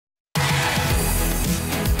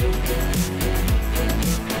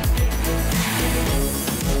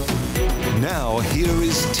Now, here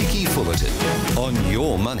is Ticky Fullerton on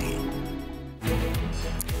Your Money.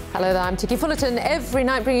 Hello there, I'm Ticky Fullerton. Every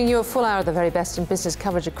night bringing you a full hour of the very best in business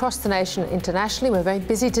coverage across the nation and internationally. We're very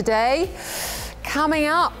busy today. Coming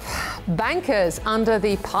up, bankers under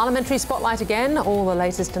the parliamentary spotlight again. All the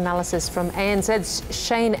latest analysis from ANZ's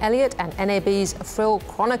Shane Elliott and NAB's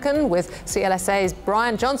Fullerton with CSLA's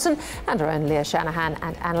Brian Johnson and our own Leo Shanahan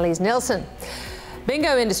and Annalise Nielsen.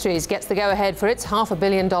 Bingo Industries gets the go-ahead for its $500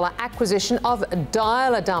 million acquisition of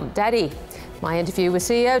Dial-A-Dump Daddy. My interview with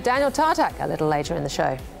CEO Daniel Tartak a little later in the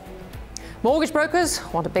show. Mortgage brokers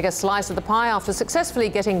want a bigger slice of the pie after successfully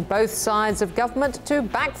getting both sides of government to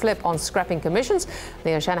backflip on scrapping commissions.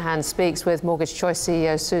 Leo Shanahan speaks with Mortgage Choice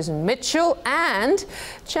CEO Susan Mitchell and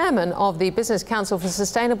Chairman of the Business Council for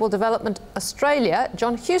Sustainable Development Australia,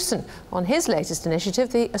 John Hewson, on his latest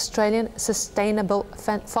initiative, the Australian Sustainable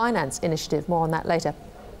Finance Initiative. More on that later.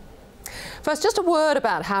 First, just a word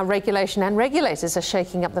about how regulation and regulators are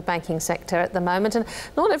shaking up the banking sector at the moment, and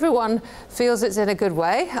not everyone feels it's in a good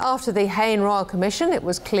way. After the Hayne Royal Commission, it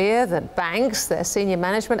was clear that banks, their senior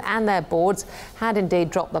management and their boards had indeed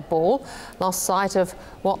dropped the ball, lost sight of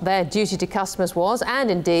what their duty to customers was, and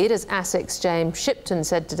indeed, as ASIC's James Shipton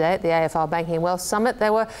said today at the AFR Banking and Wealth Summit,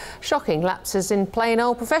 there were shocking lapses in plain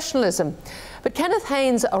old professionalism. But Kenneth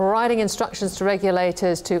Hayne's writing instructions to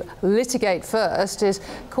regulators to litigate first is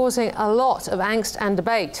causing a lot of angst and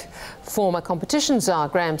debate. Former competition czar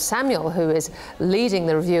Graham Samuel, who is leading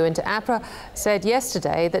the review into APRA, said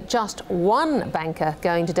yesterday that just one banker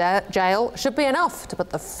going to jail should be enough to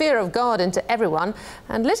put the fear of God into everyone,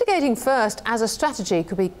 and litigating first as a strategy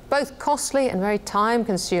could be both costly and very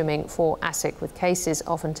time-consuming for ASIC, with cases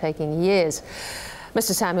often taking years.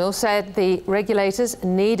 Mr. Samuel said the regulators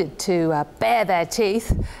needed to bare their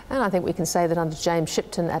teeth, and I think we can say that under James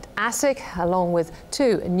Shipton at ASIC, along with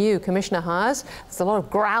two new commissioner hires, there's a lot of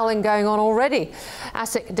growling going on already.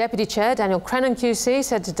 ASIC Deputy Chair Daniel Crennan QC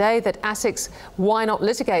said today that ASIC's why not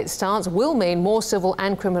litigate stance will mean more civil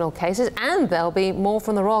and criminal cases, and there'll be more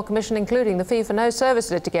from the Royal Commission, including the fee for no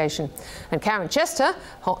service litigation. And Karen Chester,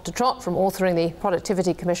 hot to trot from authoring the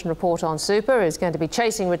Productivity Commission report on super, is going to be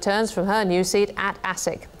chasing returns from her new seat at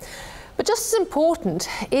ASIC. But just as important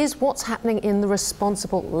is what's happening in the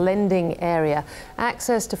responsible lending area.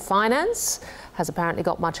 Access to finance has apparently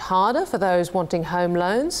got much harder for those wanting home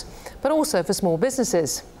loans, but also for small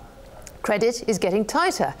businesses. Credit is getting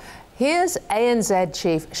tighter. Here's ANZ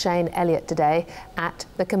Chief Shane Elliott today at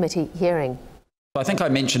the committee hearing. I think I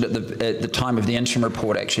mentioned at the time of the interim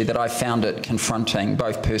report actually that I found it confronting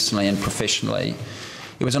both personally and professionally.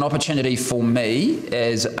 It was an opportunity for me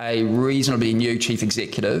as a reasonably new chief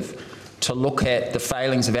executive to look at the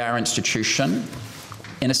failings of our institution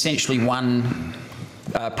in essentially one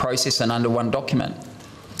process and under one document.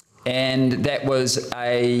 And that was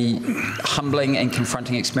a humbling and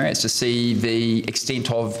confronting experience to see the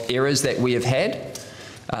extent of errors that we have had,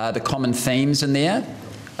 the common themes in there,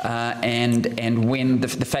 and when the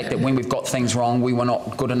fact that when we've got things wrong, we were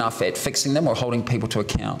not good enough at fixing them or holding people to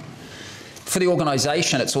account. For the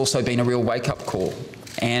organisation, it's also been a real wake-up call.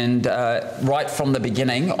 And right from the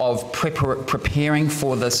beginning of preparing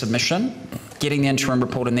for the submission, getting the interim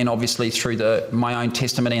report, and then obviously through my own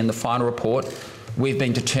testimony and the final report, we've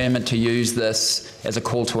been determined to use this as a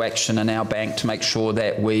call to action in our bank to make sure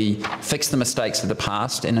that we fix the mistakes of the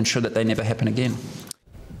past and ensure that they never happen again.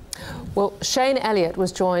 Well, Shane Elliott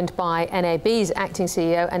was joined by NAB's acting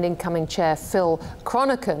CEO and incoming chair Phil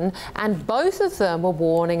Cronican, and both of them were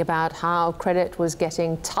warning about how credit was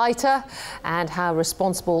getting tighter and how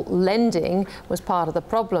responsible lending was part of the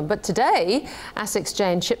problem. But today, ASIC's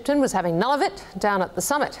James Shipton was having none of it down at the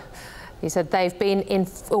summit. He said they've been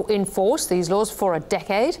in force, these laws, for a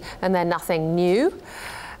decade, and they're nothing new.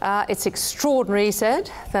 It's extraordinary, he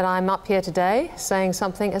said, that I'm up here today saying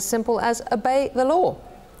something as simple as obey the law.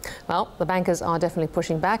 Well, the bankers are definitely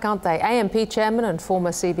pushing back, aren't they? AMP chairman and former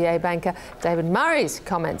CBA banker David Murray's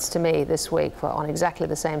comments to me this week were on exactly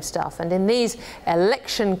the same stuff. And in these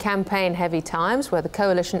election campaign heavy times where the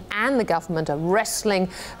coalition and the government are wrestling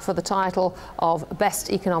for the title of Best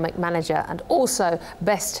Economic Manager and also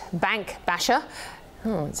Best Bank Basher,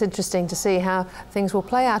 it's interesting to see how things will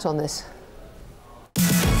play out on this.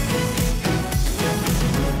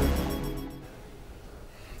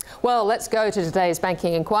 Well, let's go to today's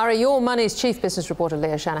banking inquiry. Your Money's chief business reporter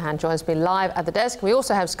Leo Shanahan joins me live at the desk. We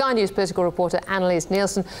also have Sky News political reporter Annalise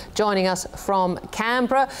Nielsen joining us from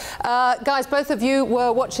Canberra. Guys, both of you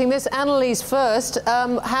were watching this. Annalise first.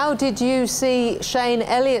 How did you see Shane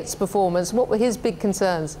Elliott's performance? What were his big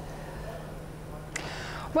concerns?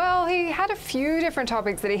 Well, he had a few different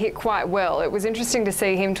topics that he hit quite well. It was interesting to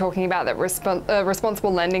see him talking about that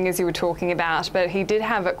responsible lending, as you were talking about, but he did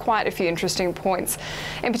have quite a few interesting points,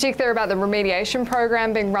 in particular about the remediation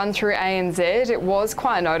program being run through ANZ. It was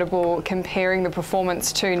quite notable comparing the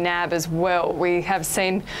performance to NAB as well. We have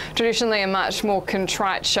seen traditionally a much more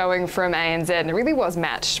contrite showing from ANZ, and it really was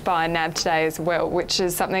matched by NAB today as well, which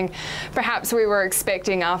is something perhaps we were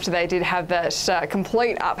expecting after they did have that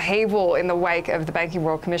complete upheaval in the wake of the Banking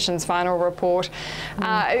Royal Commission's final report.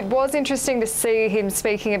 It was interesting to see him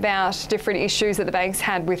speaking about different issues that the banks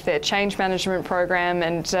had with their change management program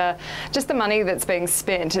and just the money that's being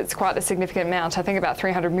spent. It's quite a significant amount, I think about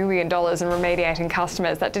 $300 million in remediating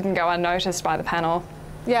customers. That didn't go unnoticed by the panel.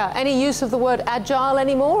 Yeah, any use of the word agile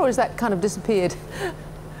anymore, or has that kind of disappeared?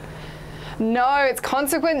 No, it's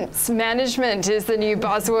consequence management is the new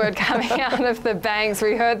buzzword coming out of the banks.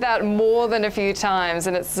 We heard that more than a few times,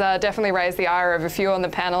 and it's definitely raised the ire of a few on the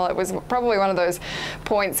panel. It was probably one of those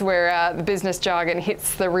points where the business jargon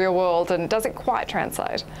hits the real world and doesn't quite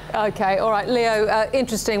translate. Okay, all right, Leo,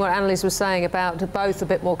 interesting what Annalise was saying about both a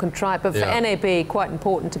bit more contrite, but for NAB, quite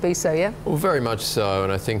important to be so, yeah? Well, very much so,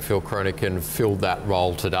 and I think Phil Cronican filled that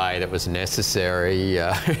role today that was necessary.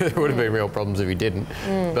 There would have been real problems if he didn't.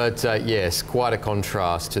 But yes, quite a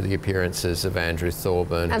contrast to the appearances of Andrew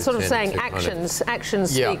Thorburn. And sort of saying actions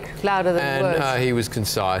speak louder than words. And he was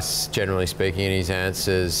concise, generally speaking, in his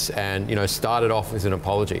answers, and, you know, started off with an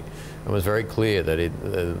apology and was very clear that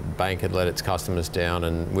the bank had let its customers down,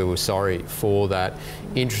 and we were sorry for that.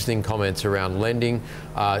 Interesting comments around lending.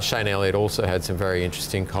 Shane Elliott also had some very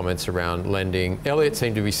interesting comments around lending. Elliott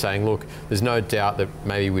seemed to be saying, look, there's no doubt that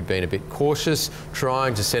maybe we'd been a bit cautious,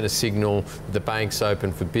 trying to send a signal that the bank's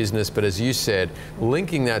open for business, but as you said,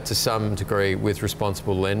 linking that to some degree with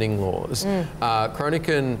responsible lending laws.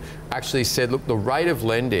 Cronican actually said, look, the rate of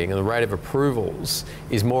lending and the rate of approvals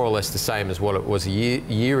is more or less the same as what it was a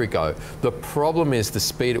year ago. The problem is the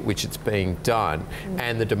speed at which it's being done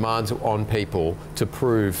and the demands on people to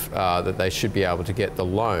prove that they should be able to get the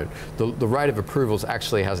loan. The rate of approvals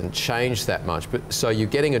actually hasn't changed that much, but so you're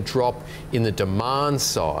getting a drop in the demand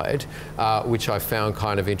side, which I found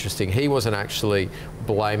kind of interesting. He wasn't actually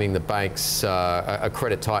blaming the banks, a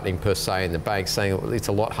credit tightening per se in the banks, saying it's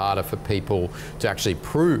a lot harder for people to actually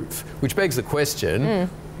prove, which begs the question,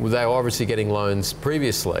 they were obviously getting loans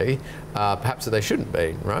previously, perhaps that they shouldn't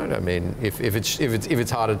be, right? I mean, if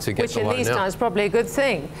it's harder to get the loan now. Which in these times is probably a good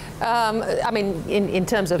thing. I mean, in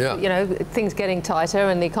terms of you know, things getting tighter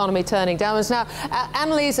and the economy turning downwards. Now,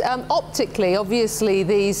 Annalise, optically, obviously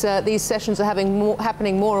these sessions are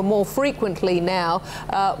happening more and more frequently now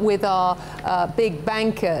with our big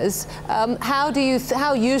bankers.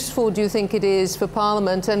 How useful do you think it is for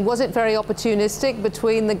Parliament, and was it very opportunistic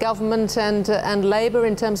between the government and Labor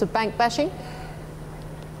in terms of bank bashing?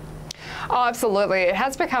 Oh, absolutely. It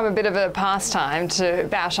has become a bit of a pastime to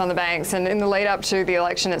bash on the banks, and in the lead up to the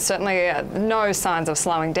election, it's certainly no signs of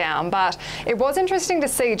slowing down. But it was interesting to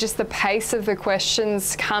see just the pace of the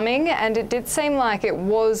questions coming, and it did seem like it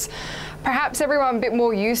was perhaps everyone a bit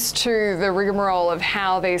more used to the rigmarole of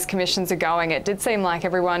how these commissions are going. It did seem like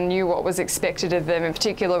everyone knew what was expected of them, in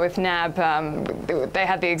particular with NAB. They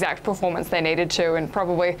had the exact performance they needed to, and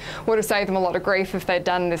probably would have saved them a lot of grief if they'd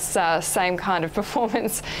done this same kind of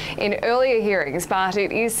performance in earlier hearings. But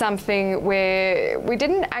it is something where we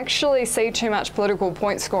didn't actually see too much political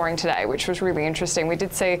point scoring today, which was really interesting. We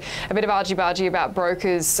did see a bit of argy-bargy about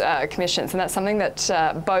brokers' commissions, and that's something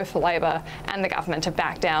that both Labor and the government have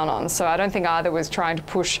backed down on. So I don't think either was trying to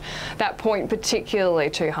push that point particularly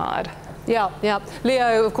too hard. Yeah.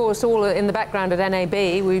 Leo, of course, all in the background at NAB,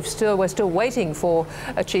 we're still waiting for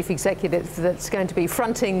a chief executive that's going to be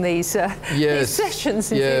fronting these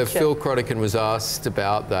sessions in future. Phil Cronican was asked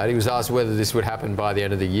about that. He was asked whether this would happen by the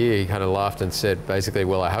end of the year. He kind of laughed and said, basically,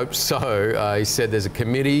 well, I hope so. He said there's a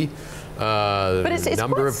committee, but it's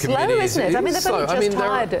number of slow, committees. Isn't it? I mean, they've only just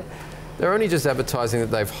hired. They're only just advertising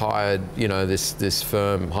that they've hired, you know, this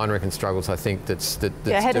firm, Heinrich and Struggles, I think, that's doing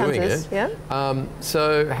it. Yeah.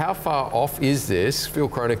 So how far off is this? Phil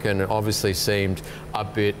Cronican obviously seemed a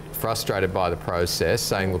bit frustrated by the process,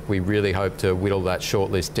 saying, look, we really hope to whittle that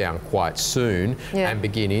shortlist down quite soon and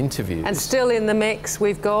begin interviews. And still in the mix,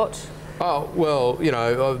 we've got... Oh, well, you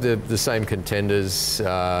know, the same contenders, you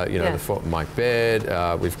know, Mike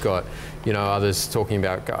Baird, we've got, you know, others talking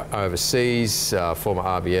about overseas, former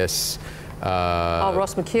RBS.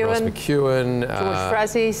 Ross McEwen. George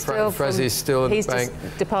Frazee still in the bank.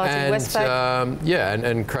 He's departing Westpac.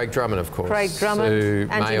 And Craig Drummond, of course. Craig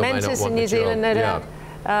Drummond. Angie Mentis in New Zealand, no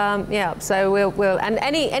doubt. So we'll and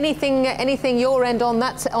anything your end on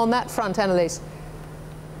that front, Annalise?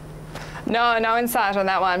 No insight on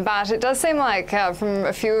that one, but it does seem like from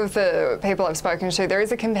a few of the people I've spoken to, there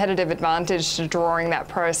is a competitive advantage to drawing that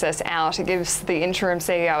process out. It gives the interim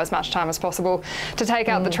CEO as much time as possible to take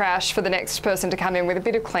out the trash for the next person to come in with a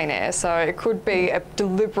bit of clean air. So it could be a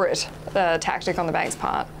deliberate tactic on the bank's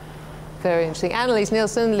part. Very interesting. Annalise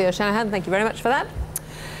Nielsen, Leo Shanahan, thank you very much for that.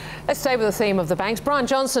 Let's stay with the theme of the banks. Brian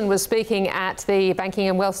Johnson was speaking at the Banking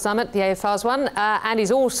and Wealth Summit, the AFR's one, and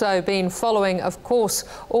he's also been following, of course,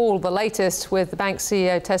 all the latest with the bank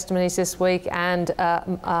CEO testimonies this week and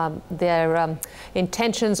their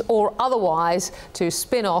intentions or otherwise to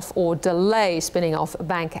spin off or delay spinning off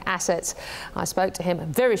bank assets. I spoke to him a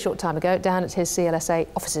very short time ago down at his CSLA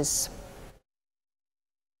offices.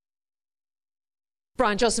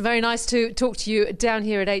 Brian Johnson, very nice to talk to you down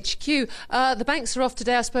here at HQ. The banks are off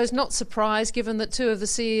today, I suppose, not surprised, given that two of the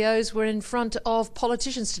CEOs were in front of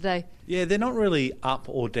politicians today. Yeah, they're not really up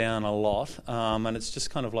or down a lot, and it's just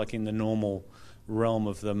kind of like in the normal realm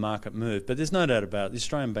of the market move. But there's no doubt about it. The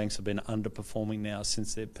Australian banks have been underperforming now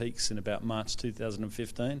since their peaks in about March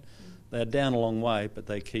 2015. They're down a long way, but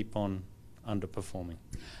they keep on underperforming.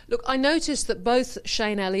 Look, I noticed that both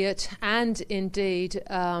Shane Elliott and indeed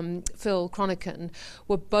Phil Cronican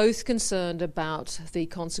were both concerned about the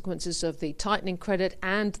consequences of the tightening credit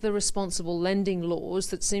and the responsible lending laws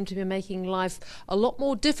that seem to be making life a lot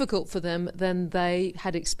more difficult for them than they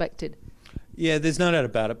had expected. Yeah, there's no doubt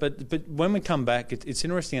about it. But when we come back, it's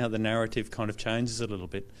interesting how the narrative kind of changes a little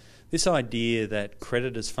bit. This idea that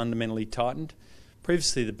credit is fundamentally tightened.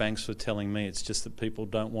 Previously, the banks were telling me it's just that people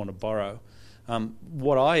don't want to borrow.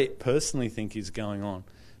 What I personally think is going on,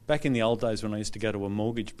 back in the old days when I used to go to a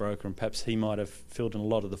mortgage broker and perhaps he might have filled in a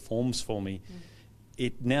lot of the forms for me,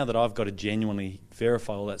 now that I've got to genuinely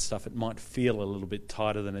verify all that stuff, it might feel a little bit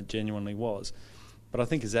tighter than it genuinely was. But I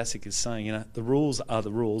think as ASIC is saying, the rules are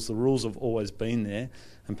the rules. The rules have always been there,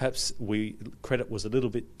 and perhaps credit was a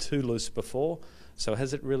little bit too loose before. So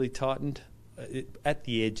has it really tightened? At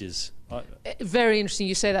the edges. Very interesting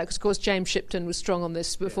you say that, because of course James Shipton was strong on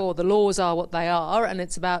this before. Yeah. The laws are what they are, and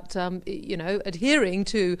it's about adhering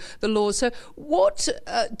to the laws. So what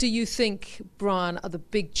do you think, Brian, are the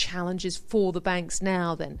big challenges for the banks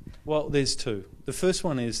now then? Well, there's two. The first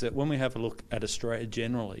one is that when we have a look at Australia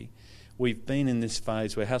generally, we've been in this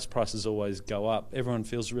phase where house prices always go up. Everyone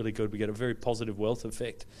feels really good. We get a very positive wealth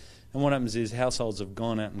effect. And what happens is households have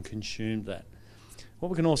gone out and consumed that. What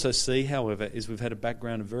we can also see, however, is we've had a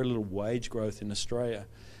background of very little wage growth in Australia,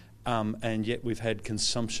 and yet we've had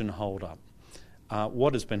consumption hold up.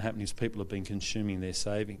 What has been happening is people have been consuming their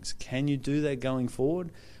savings. Can you do that going forward?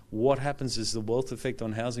 What happens is the wealth effect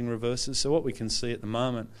on housing reverses. So what we can see at the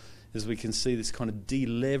moment is we can see this kind of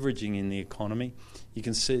deleveraging in the economy. You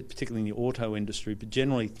can see it particularly in the auto industry, but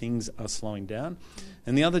generally things are slowing down.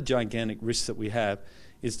 And the other gigantic risk that we have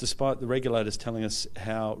is, despite the regulators telling us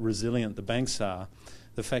how resilient the banks are,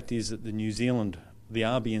 the fact is that the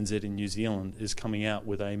RBNZ in New Zealand is coming out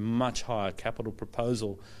with a much higher capital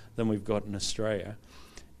proposal than we've got in Australia.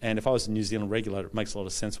 And if I was a New Zealand regulator, it makes a lot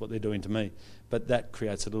of sense what they're doing to me. But that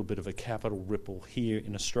creates a little bit of a capital ripple here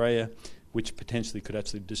in Australia, which potentially could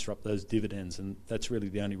actually disrupt those dividends, and that's really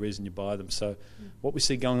the only reason you buy them. So what we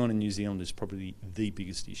see going on in New Zealand is probably the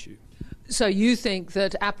biggest issue. So you think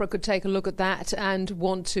that APRA could take a look at that and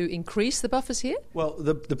want to increase the buffers here? Well,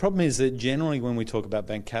 the problem is that generally when we talk about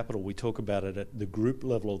bank capital, we talk about it at the group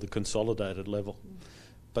level or the consolidated level.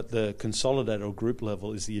 But the consolidated or group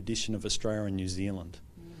level is the addition of Australia and New Zealand.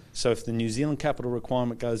 So if the New Zealand capital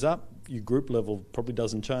requirement goes up, your group level probably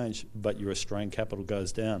doesn't change, but your Australian capital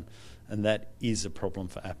goes down. And that is a problem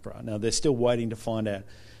for APRA. Now, they're still waiting to find out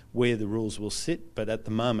where the rules will sit, but at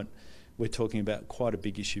the moment, we're talking about quite a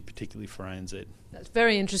big issue, particularly for ANZ. That's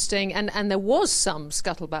very interesting. And there was some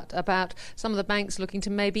scuttlebutt about some of the banks looking to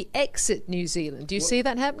maybe exit New Zealand. Do you see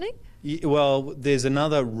that happening? Yeah, well, there's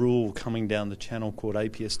another rule coming down the channel called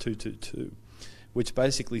APS 222, which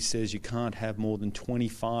basically says you can't have more than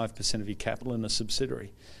 25% of your capital in a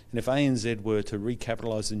subsidiary. And if ANZ were to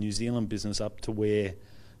recapitalise the New Zealand business up to where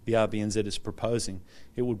the RBNZ is proposing,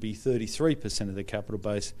 it would be 33% of the capital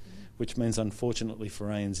base, which means, unfortunately for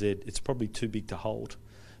ANZ, it's probably too big to hold.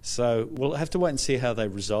 So we'll have to wait and see how they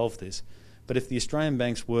resolve this. But if the Australian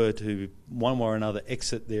banks were to, one way or another,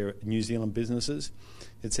 exit their New Zealand businesses,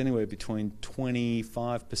 it's anywhere between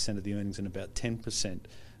 25% of the earnings and about 10%.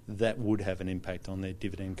 That would have an impact on their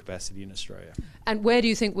dividend capacity in Australia. And where do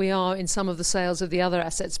you think we are in some of the sales of the other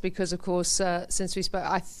assets? Because, of course, since we spoke,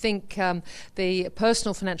 I think the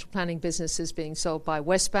personal financial planning business is being sold by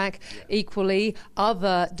Westpac. Yeah. Equally,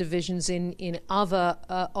 other divisions in other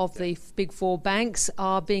of the big four banks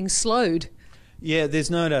are being slowed. Yeah, there's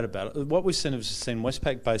no doubt about it. What we've seen is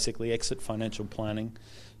Westpac basically exit financial planning.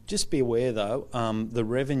 Just be aware, though, the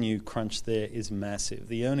revenue crunch there is massive.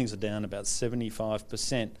 The earnings are down about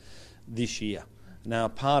 75% this year. Now,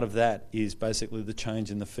 part of that is basically the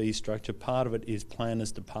change in the fee structure. Part of it is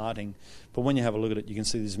planners departing. But when you have a look at it, you can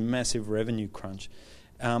see this massive revenue crunch.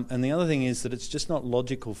 And the other thing is that it's just not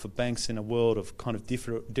logical for banks in a world of kind of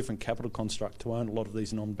different capital construct to own a lot of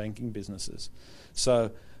these non-banking businesses.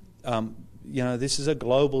 So, you know, this is a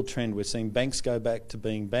global trend. We're seeing banks go back to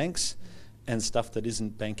being banks and stuff that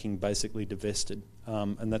isn't banking basically divested.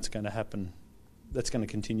 And that's going to happen. That's going to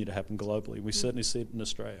continue to happen globally. We certainly see it in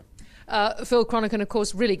Australia. Phil Chronican, of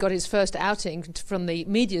course, really got his first outing from the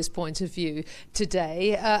media's point of view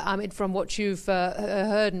today. I mean, from what you've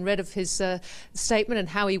heard and read of his statement and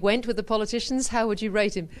how he went with the politicians, how would you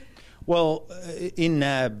rate him? Well, in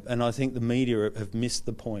NAB, and I think the media have missed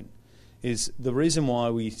the point, is the reason why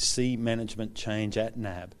we see management change at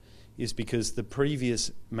NAB is because the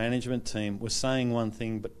previous management team was saying one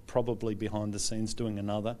thing but probably behind the scenes doing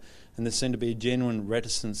another, and there seemed to be a genuine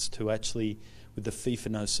reticence to actually, with the fee for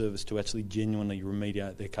no service, to actually genuinely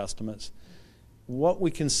remediate their customers. What we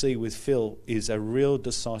can see with Phil is a real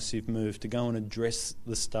decisive move to go and address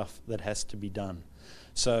the stuff that has to be done.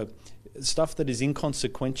 So stuff that is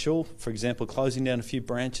inconsequential, for example, closing down a few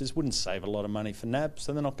branches, wouldn't save a lot of money for NAB,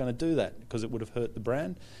 so they're not going to do that because it would have hurt the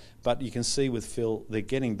brand. But you can see with Phil, they're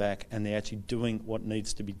getting back and they're actually doing what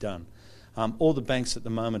needs to be done. All the banks at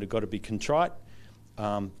the moment have got to be contrite.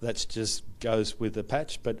 That just goes with the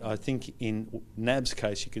patch. But I think in NAB's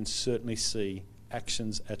case, you can certainly see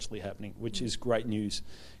actions actually happening, which is great news.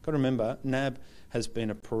 Got to remember, NAB has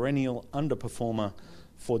been a perennial underperformer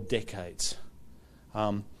for decades.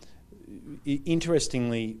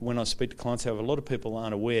 Interestingly, when I speak to clients, however, a lot of people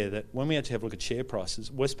aren't aware that when we actually have a look at share prices,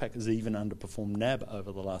 Westpac has even underperformed NAB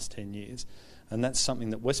over the last 10 years. And that's something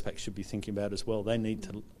that Westpac should be thinking about as well. They need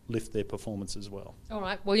to lift their performance as well. All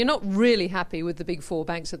right. Well, you're not really happy with the big four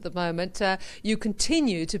banks at the moment. You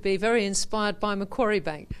continue to be very inspired by Macquarie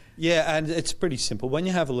Bank. Yeah, and it's pretty simple. When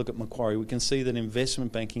you have a look at Macquarie, we can see that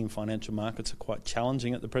investment banking and financial markets are quite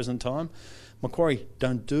challenging at the present time. Macquarie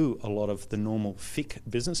don't do a lot of the normal FIC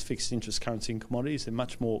business, fixed interest currency and commodities. They're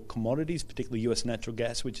much more commodities, particularly US natural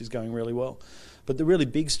gas, which is going really well. But the really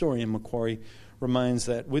big story in Macquarie remains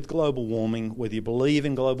that with global warming, whether you believe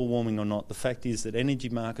in global warming or not, the fact is that energy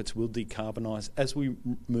markets will decarbonise as we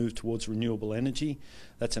move towards renewable energy.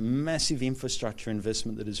 That's a massive infrastructure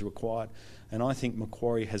investment that is required. And I think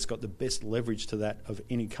Macquarie has got the best leverage to that of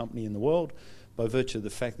any company in the world, by virtue of the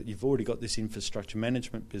fact that you've already got this infrastructure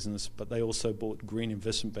management business, but they also bought Green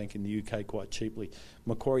Investment Bank in the UK quite cheaply.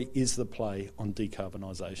 Macquarie is the play on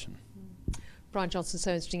decarbonisation. Brian Johnson,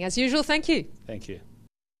 so interesting as usual. Thank you. Thank you.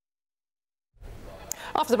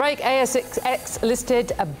 After the break,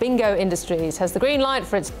 ASX-listed Bingo Industries has the green light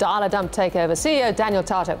for its dial-a-dump takeover. CEO Daniel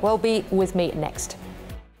Tartak will be with me next.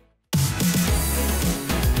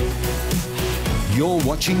 You're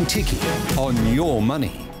watching Ticky on Your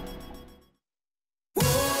Money.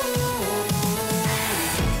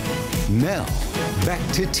 Now, back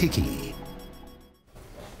to Ticky.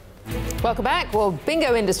 Welcome back. Well,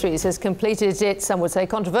 Bingo Industries has completed its, some would say,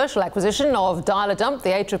 controversial acquisition of Dial-a-Dump. The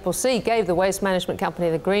ACCC gave the waste management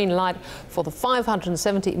company the green light for the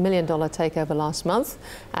 $570 million takeover last month.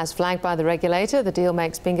 As flagged by the regulator, the deal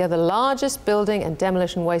makes Bingo the largest building and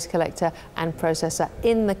demolition waste collector and processor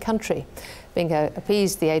in the country. Bingo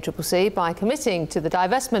appeased the ACCC by committing to the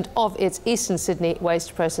divestment of its Eastern Sydney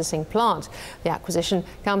waste processing plant. The acquisition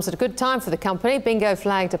comes at a good time for the company. Bingo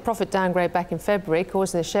flagged a profit downgrade back in February,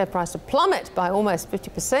 causing the share price to plummet by almost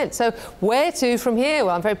 50%. So where to from here?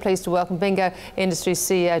 Well, I'm very pleased to welcome Bingo Industries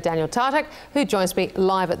CEO Daniel Tartak, who joins me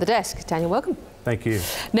live at the desk. Daniel, welcome. Thank you.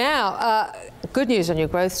 Now, good news on your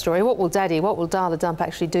growth story. What will Dial-a-Dump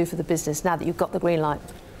actually do for the business now that you've got the green light?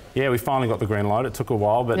 Yeah, we finally got the green light. It took a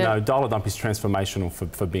while, but no, Dial-a-Dump is transformational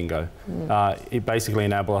for Bingo. It basically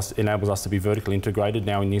enables us to be vertically integrated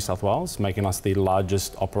now in New South Wales, making us the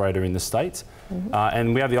largest operator in the state.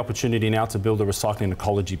 And we have the opportunity now to build a recycling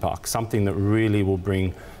ecology park, something that really will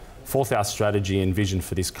bring forth our strategy and vision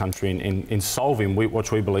for this country in solving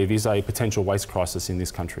what we believe is a potential waste crisis in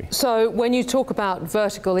this country. So when you talk about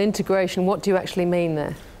vertical integration, what do you actually mean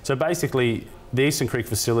there? So basically, the Eastern Creek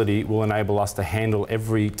facility will enable us to handle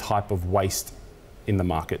every type of waste in the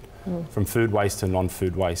market, from food waste to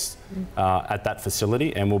non-food waste at that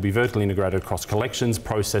facility, and we'll be vertically integrated across collections,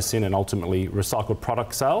 processing and ultimately recycled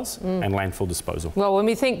product sales and landfill disposal. Well, when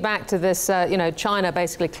we think back to this, you know, China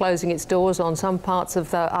basically closing its doors on some parts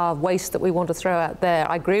of our waste that we want to throw out there,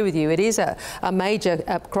 I agree with you, it is a major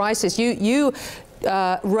crisis. You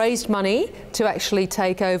raised money to actually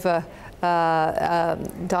take over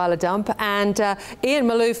Dial a Dump, and Ian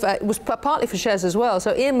Malouf was partly for shares as well.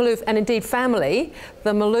 So Ian Malouf and indeed family,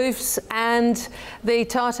 the Maloufs and the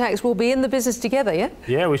Tartaks will be in the business together, yeah?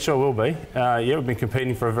 Yeah, we sure will be. Yeah, we've been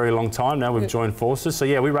competing for a very long time now. We've joined forces. So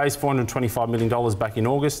yeah, we raised $425 million back in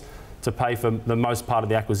August to pay for the most part of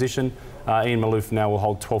the acquisition. Ian Malouf now will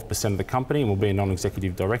hold 12% of the company and will be a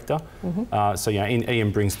non-executive director. So yeah,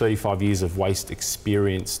 Ian brings 35 years of waste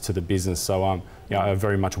experience to the business. So yeah, I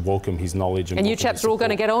very much welcome his knowledge. And you chaps are all going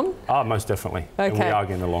to get on? Oh, most definitely. Okay. And we are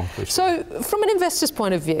getting along. So from an investor's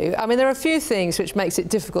point of view, I mean, there are a few things which makes it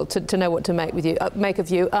difficult to know what to make of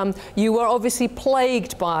you. You were obviously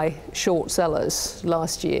plagued by short sellers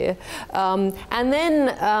last year, and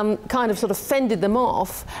then kind of sort of fended them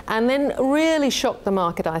off, and then really shocked the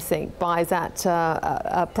market, I think, by that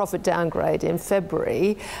profit downgrade in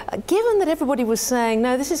February. Given that everybody was saying,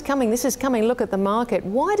 no, this is coming, look at the market,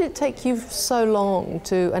 why did it take you so long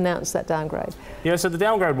to announce that downgrade? Yeah, so the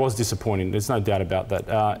downgrade was disappointing. There's no doubt about that.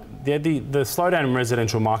 The slowdown in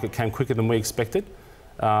residential market came quicker than we expected.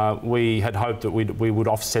 We had hoped that we would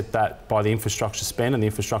offset that by the infrastructure spend and the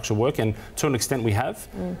infrastructure work, and to an extent we have.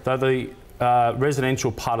 Though the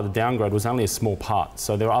residential part of the downgrade was only a small part,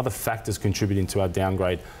 so there are other factors contributing to our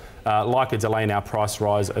downgrade, like a delay in our price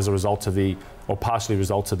rise as a result of or partially a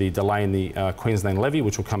result of the delay in the Queensland levy,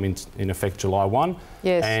 which will come in effect July 1,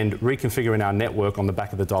 yes, and reconfiguring our network on the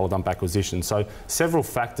back of the Dial a Dump acquisition. So several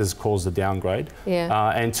factors caused the downgrade,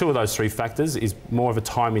 and two of those three factors is more of a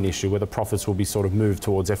timing issue, where the profits will be sort of moved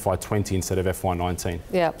towards FY20 instead of FY19.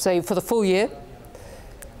 Yeah, so for the full year?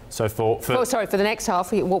 So for the next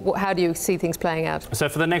half, how do you see things playing out? So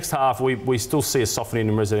for the next half, we still see a softening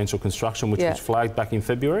in residential construction, which was flagged back in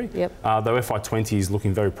February. Though FY20 is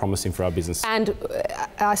looking very promising for our business. And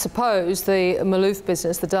I suppose the Malouf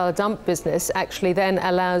business, the Dial a Dump business, actually then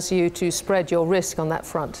allows you to spread your risk on that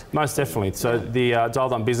front. Most definitely. So the Dial a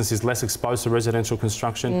Dump business is less exposed to residential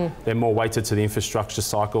construction. They're more weighted to the infrastructure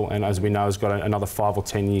cycle, and as we know, has got another 5 or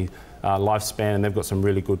 10 year lifespan, and they've got some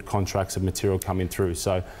really good contracts of material coming through.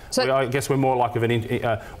 So I guess we're more like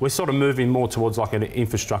we're sort of moving more towards like an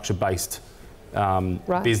infrastructure-based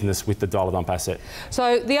business with the Dial a Dump asset.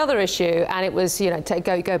 So the other issue, and it was,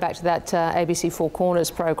 go back to that ABC Four Corners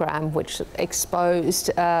program, which exposed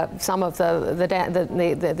some of the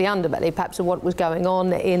underbelly, perhaps, of what was going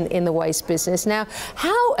on in the waste business. Now,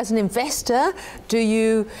 how, as an investor, do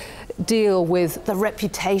you deal with the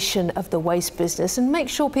reputation of the waste business and make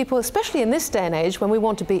sure people, especially in this day and age when we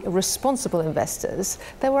want to be responsible investors,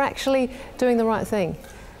 that we're actually doing the right thing?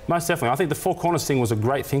 Most definitely. I think the Four Corners thing was a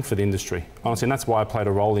great thing for the industry, honestly, and that's why I played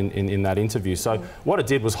a role in that interview. So what it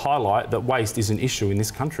did was highlight that waste is an issue in this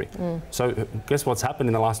country. So guess what's happened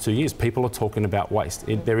in the last 2 years? People are talking about waste.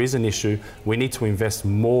 There is an issue. We need to invest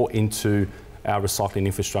more into our recycling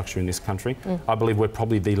infrastructure in this country. I believe we're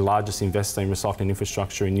probably the largest investor in recycling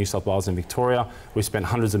infrastructure in New South Wales and Victoria. We've spent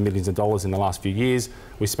hundreds of millions of dollars in the last few years.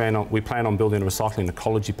 We plan on building a recycling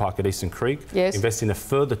ecology park at Eastern Creek, investing a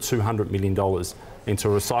further $200 million into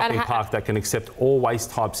a recycling park that can accept all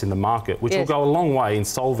waste types in the market, which will go a long way in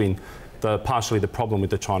solving partially the problem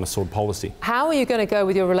with the China sword policy. How are you going to go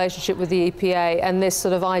with your relationship with the EPA and this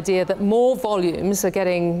sort of idea that more volumes are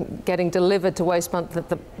getting delivered to waste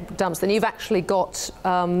dumps than you've actually got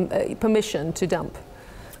permission to dump?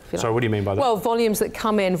 So what do you mean by that? Well, volumes that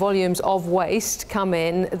come in, volumes of waste come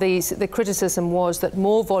in. The criticism was that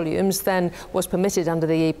more volumes than was permitted under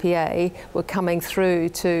the EPA were coming through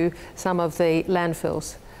to some of the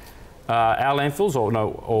landfills. Our landfills, or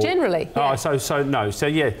no? Generally. Yeah. Oh, no. So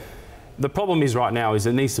yeah. The problem is right now is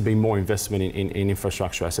there needs to be more investment in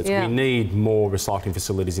infrastructure assets. We need more recycling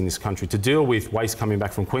facilities in this country to deal with waste coming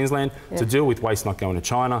back from Queensland, to deal with waste not going to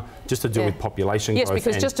China, just to deal with population growth. Yes,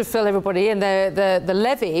 because just to fill everybody in, the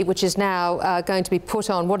levy, which is now going to be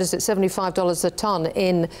put on, what is it, $75 a tonne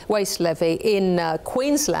in waste levy in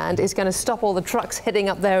Queensland, is going to stop all the trucks heading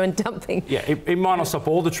up there and dumping. Yeah, it might not stop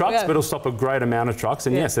all the trucks, but it'll stop a great amount of trucks.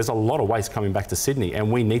 And yes, there's a lot of waste coming back to Sydney,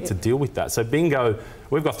 and we need to deal with that. So bingo,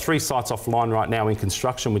 we've got 3 sites offline right now in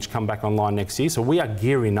construction, which come back online next year. So we are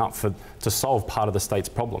gearing up to solve part of the state's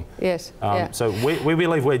problem. Yes. So we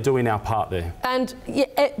believe we're doing our part there. And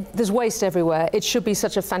there's waste everywhere. It should be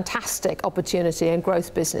such a fantastic opportunity and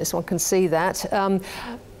growth business. One can see that.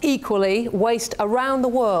 Equally, waste around the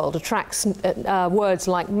world attracts words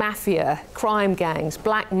like mafia, crime gangs,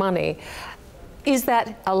 black money. Is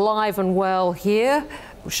that alive and well here?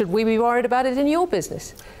 Should we be worried about it in your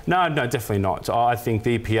business? No, definitely not. I think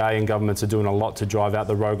the EPA and governments are doing a lot to drive out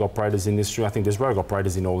the rogue operators in the industry. I think there's rogue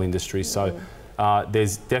operators in all industries. So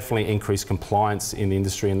There's definitely increased compliance in the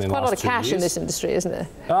industry in the last 2 years. Quite a lot of cash in this industry, isn't there?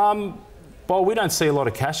 Well, we don't see a lot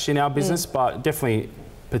of cash in our business, but definitely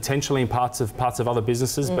potentially in parts of other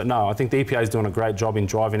businesses. But no, I think the EPA is doing a great job in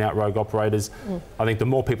driving out rogue operators. I think the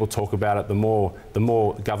more people talk about it, the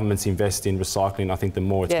more governments invest in recycling, I think the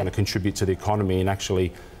more it's going to contribute to the economy and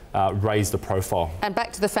actually raise the profile. And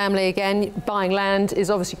back to the family again, buying land is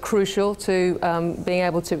obviously crucial to being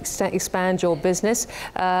able to expand your business.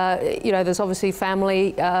 You know, there's obviously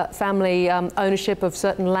family ownership of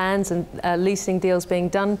certain lands and leasing deals being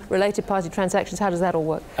done, related party transactions. How does that all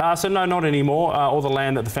work? So no, not anymore. All the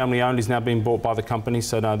land that the family owned is now being bought by the company.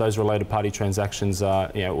 So no, those related party transactions, you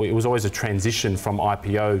know, it was always a transition from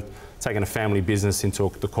IPO, taking a family business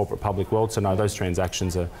into the corporate public world. So no, those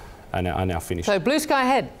transactions are now finished. So blue sky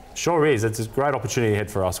ahead. Sure is. It's a great opportunity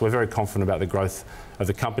ahead for us. We're very confident about the growth of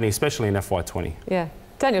the company, especially in FY20. Yeah.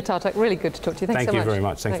 Daniel Tartak, really good to talk to you. Thanks so much. Thank you very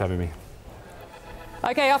much. Thanks for having me.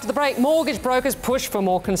 OK, after the break, mortgage brokers push for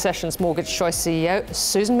more concessions. Mortgage Choice CEO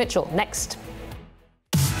Susan Mitchell, next.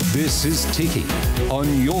 This is Ticky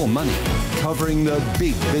on Your Money, covering the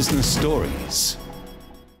big business stories.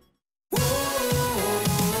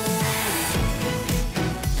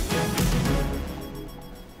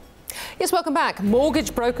 Yes, welcome back.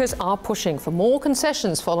 Mortgage brokers are pushing for more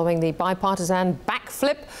concessions following the bipartisan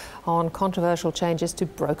backflip on controversial changes to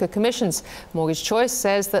broker commissions. Mortgage Choice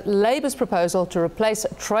says that Labor's proposal to replace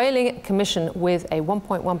a trailing commission with a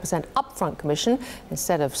 1.1% upfront commission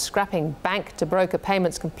instead of scrapping bank-to-broker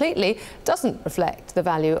payments completely doesn't reflect the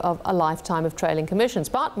value of a lifetime of trailing commissions.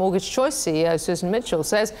 But Mortgage Choice CEO Susan Mitchell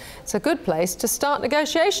says it's a good place to start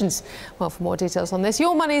negotiations. Well, for more details on this,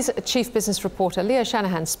 Your Money's chief business reporter Leo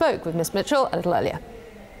Shanahan spoke with Ms Mitchell a little earlier.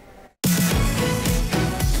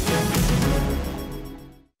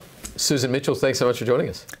 Susan Mitchell, thanks so much for joining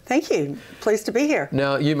us. Thank you. Pleased to be here.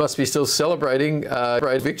 Now, you must be still celebrating a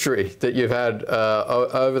great victory that you've had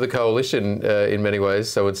over the coalition in many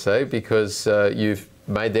ways, I would say, because you've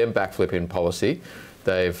made them backflip in policy.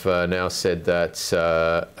 They've now said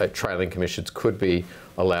that trailing commissions could be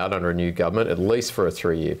allowed under a new government, at least for a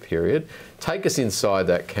 3-year period. Take us inside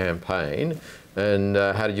that campaign, and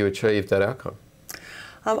how did you achieve that outcome?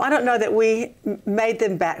 I don't know that we made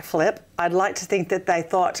them backflip. I'd like to think that they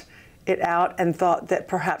thought it out and thought that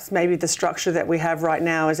perhaps maybe the structure that we have right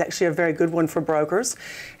now is actually a very good one for brokers,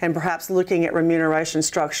 and perhaps looking at remuneration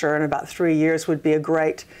structure in about 3 years would be a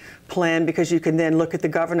great plan, because you can then look at the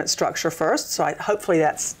governance structure first. So hopefully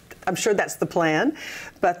I'm sure that's the plan.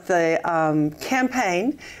 But the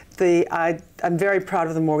campaign, I'm very proud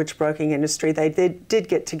of the mortgage broking industry. They did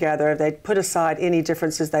get together. They put aside any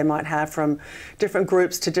differences they might have from different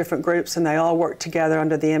groups to different groups, and they all worked together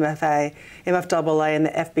under the MFAA and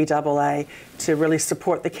the FBAA to really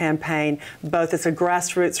support the campaign, both as a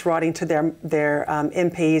grassroots writing to their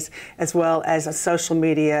MPs, as well as a social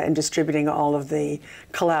media and distributing all of the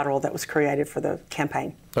collateral that was created for the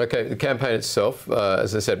campaign. Okay, the campaign itself,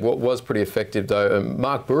 as I said, was pretty effective, though.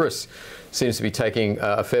 Mark Burris seems to be taking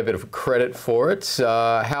a fair bit of credit for it.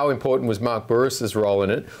 How important was Mark Burris's role in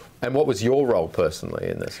it, and what was your role personally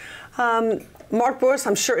in this? Mark Burris,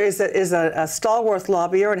 I'm sure, is a stalwart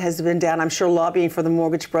lobbyer and has been down, I'm sure, lobbying for the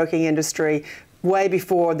mortgage broking industry way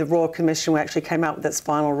before the Royal Commission actually came out with its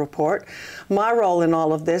final report. My role in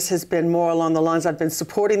all of this has been more along the lines, I've been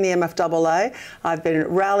supporting the MFAA. I've been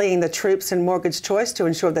rallying the troops in Mortgage Choice to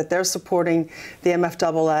ensure that they're supporting the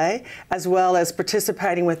MFAA, as well as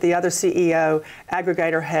participating with the other CEO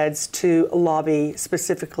aggregator heads to lobby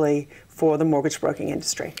specifically for the mortgage broking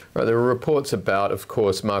industry. Right, there were reports about, of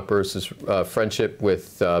course, Mark Burris's friendship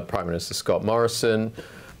with Prime Minister Scott Morrison.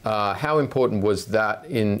 How important was that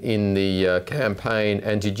in the campaign,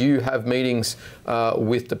 and did you have meetings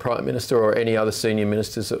with the Prime Minister or any other senior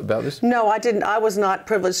ministers about this? No, I didn't. I was not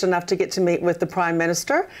privileged enough to get to meet with the Prime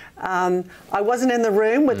Minister. I wasn't in the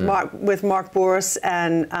room with Mark Burris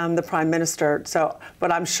and the Prime Minister,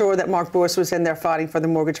 but I'm sure that Mark Burris was in there fighting for the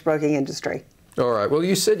mortgage broking industry. All right. Well,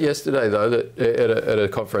 you said yesterday, though, that at a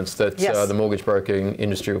conference that yes, the mortgage broking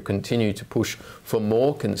industry will continue to push for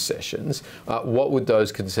more concessions. What would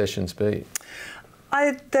those concessions be?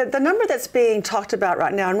 The number that's being talked about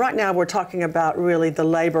right now, and right now we're talking about really the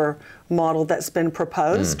Labor model that's been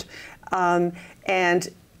proposed, and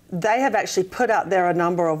they have actually put out there a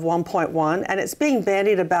number of 1.1, and it's being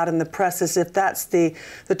bandied about in the press as if that's the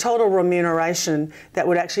total remuneration that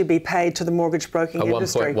would actually be paid to the mortgage broking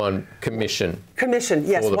industry. A 1.1 commission. Commission,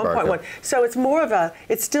 yes, 1.1. So it's more of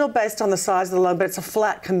it's still based on the size of the loan, but it's a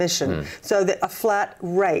flat commission, so a flat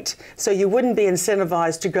rate. So you wouldn't be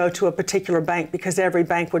incentivized to go to a particular bank because every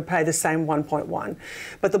bank would pay the same 1.1.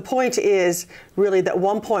 But the point is really that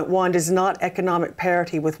 1.1 is not economic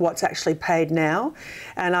parity with what's actually paid now.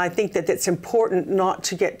 And I think that it's important not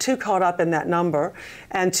to get too caught up in that number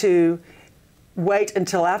and to wait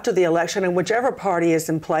until after the election, and whichever party is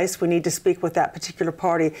in place, we need to speak with that particular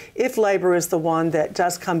party. If Labor is the one that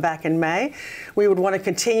does come back in May, we would want to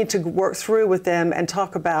continue to work through with them and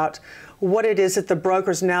talk about what it is that the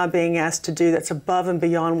broker's now being asked to do that's above and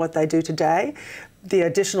beyond what they do today, the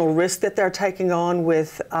additional risk that they're taking on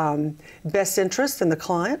with best interest in the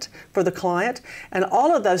client, for the client, and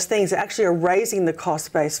all of those things actually are raising the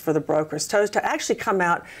cost base for the brokers. So to actually come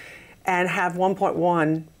out and have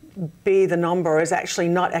 1.1 be the number is actually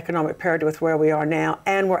not economic parity with where we are now,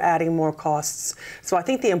 and we're adding more costs. So I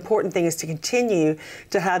think the important thing is to continue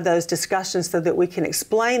to have those discussions so that we can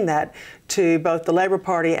explain that to both the Labor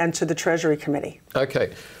Party and to the Treasury Committee.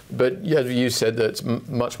 Okay, but you said that it's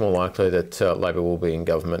much more likely that Labor will be in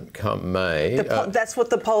government come May. That's what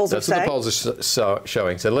the polls are saying. That's what the polls are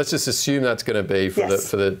showing. So let's just assume that's going to be for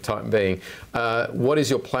the time being. What is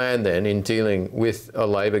your plan then in dealing with a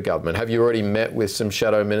Labor government? Have you already met with some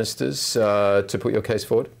shadow ministers to put your case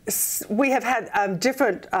forward? We have had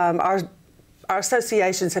different. Our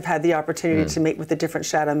associations have had the opportunity to meet with the different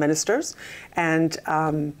shadow ministers and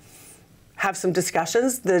have some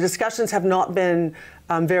discussions. The discussions have not been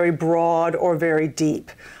very broad or very deep.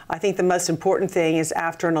 I think the most important thing is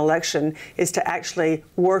after an election is to actually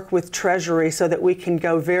work with Treasury so that we can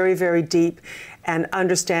go very, very deep and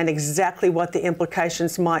understand exactly what the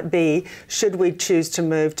implications might be should we choose to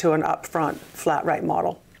move to an upfront flat rate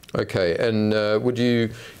model. Okay, and would you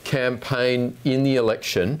campaign in the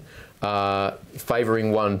election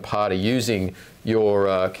favouring one party using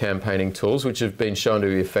your campaigning tools, which have been shown to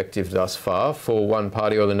be effective thus far for one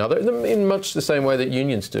party or another, in much the same way that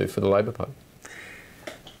unions do for the Labor Party?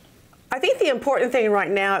 I think the important thing right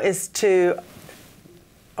now is to,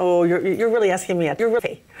 you're really asking me, you're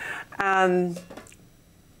really, I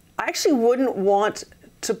actually wouldn't want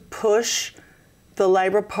to push the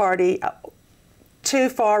Labor Party too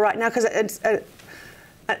far right now, because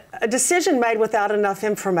a decision made without enough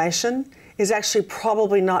information is actually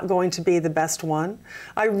probably not going to be the best one.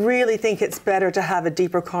 I really think it's better to have a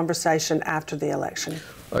deeper conversation after the election.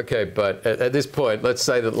 Okay, but at this point, let's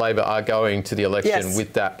say that Labor are going to the election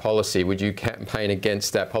with that policy. Would you campaign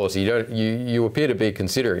against that policy? You appear to be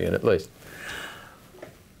considering it, at least.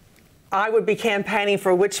 I would be campaigning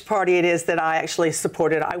for which party it is that I actually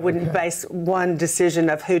supported. I wouldn't base one decision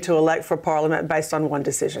of who to elect for Parliament based on one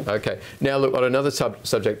decision. Okay. Now, look, on another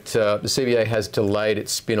subject, the CBA has delayed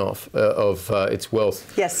its spin-off of its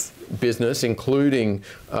wealth business, including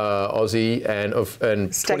Aussie and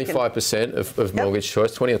 25% of mortgage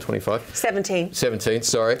choice, 20 or 25? 17. 17,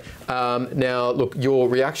 sorry. Now, look, your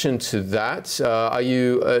reaction to that, are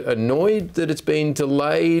you annoyed that it's been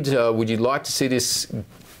delayed? Would you like to see this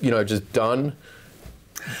just done,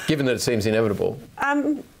 given that it seems inevitable?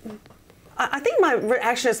 I think my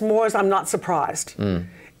reaction is more as I'm not surprised.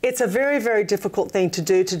 It's a very, very difficult thing to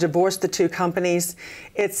do, to divorce the two companies.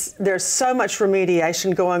 There's so much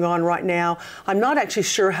remediation going on right now. I'm not actually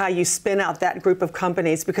sure how you spin out that group of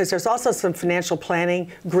companies, because there's also some financial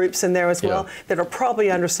planning groups in there as well that are probably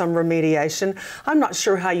under some remediation. I'm not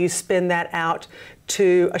sure how you spin that out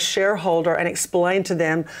to a shareholder and explain to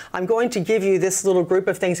them, I'm going to give you this little group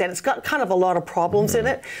of things, and it's got kind of a lot of problems in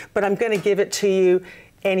it, but I'm going to give it to you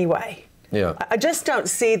anyway. Yeah. I just don't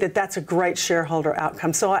see that that's a great shareholder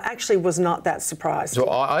outcome. So I actually was not that surprised. So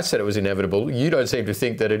I said it was inevitable. You don't seem to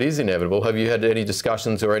think that it is inevitable. Have you had any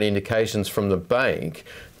discussions or any indications from the bank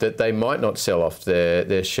that they might not sell off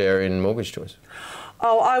their share in Mortgage Choice?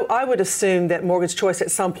 I would assume that Mortgage Choice at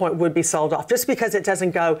some point would be sold off. Just because it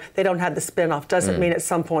doesn't go, they don't have the spin-off, doesn't mean at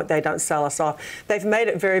some point they don't sell us off. They've made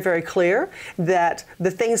it very, very clear that the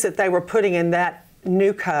things that they were putting in that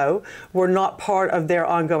new co were not part of their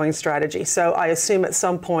ongoing strategy. So I assume at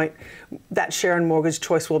some point that share in Mortgage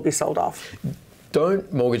Choice will be sold off.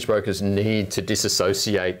 Don't mortgage brokers need to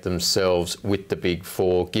disassociate themselves with the Big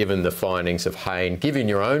Four, given the findings of Hayne, given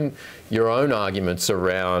your own arguments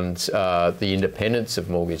around the independence of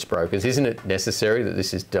mortgage brokers? Isn't it necessary that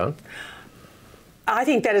this is done? I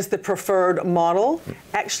think that is the preferred model.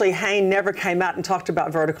 Actually, Hayne never came out and talked about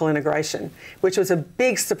vertical integration, which was a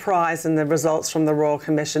big surprise in the results from the Royal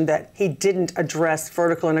Commission, that he didn't address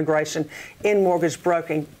vertical integration in mortgage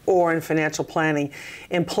broking or in financial planning,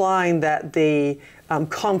 implying that the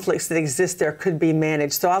conflicts that exist there could be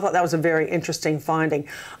managed. So I thought that was a very interesting finding.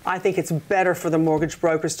 I think it's better for the mortgage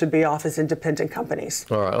brokers to be off as independent companies.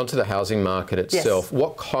 All right, onto the housing market itself. Yes.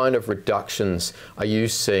 What kind of reductions are you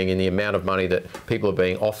seeing in the amount of money that people are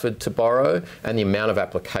being offered to borrow and the amount of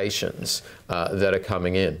applications that are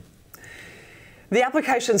coming in? The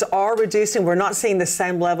applications are reducing. We're not seeing the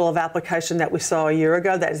same level of application that we saw a year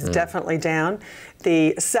ago. That is definitely down.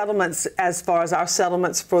 The settlements, as far as our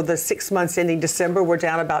settlements for the 6 months ending December, were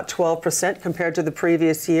down about 12% compared to the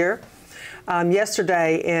previous year.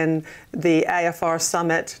 Yesterday in the AFR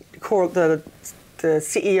Summit, the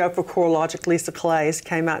CEO for CoreLogic, Lisa Clays,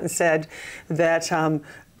 came out and said that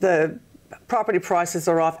the property prices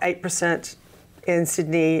are off 8%. In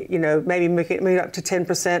Sydney, maybe moving up to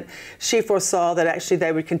 10%. She foresaw that actually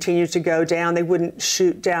they would continue to go down. They wouldn't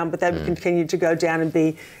shoot down, but they would continue to go down and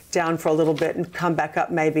be down for a little bit and come back up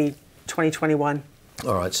maybe 2021.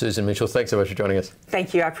 All right, Susan Mitchell, thanks so much for joining us.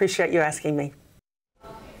 Thank you. I appreciate you asking me.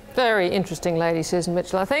 Very interesting lady, Susan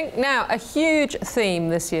Mitchell, I think. Now, a huge theme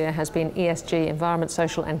this year has been ESG, environment,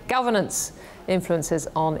 social and governance influences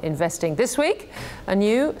on investing. This week, a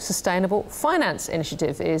new sustainable finance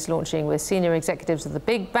initiative is launching with senior executives of the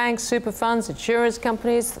big banks, super funds, insurance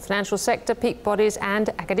companies, the financial sector, peak bodies and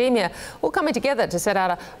academia, all coming together to set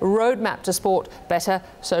out a roadmap to support better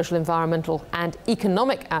social, environmental and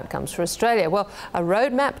economic outcomes for Australia. Well, a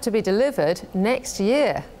roadmap to be delivered next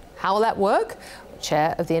year. How will that work?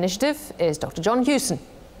 Chair of the initiative is Dr. John Hewson.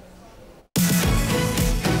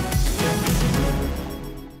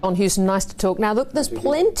 John Hewson, nice to talk. Now, look, there's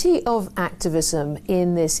plenty of activism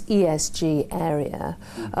in this ESG area.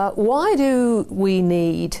 Why do we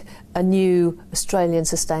need a new Australian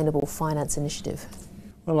Sustainable Finance Initiative?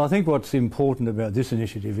 Well, I think what's important about this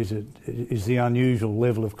initiative is the unusual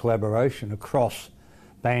level of collaboration across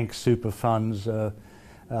banks, super funds,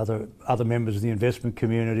 other members of the investment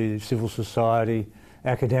community, civil society,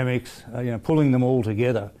 academics, pulling them all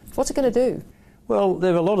together. What's it going to do? Well,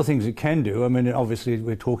 there are a lot of things it can do. I mean, obviously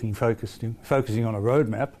we're talking focusing on a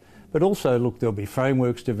roadmap, but also, look, there'll be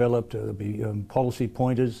frameworks developed, there'll be policy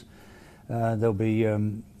pointers, there'll be,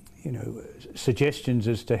 suggestions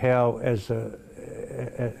as to how, as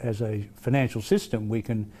a financial system, we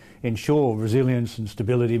can ensure resilience and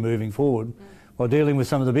stability moving forward while dealing with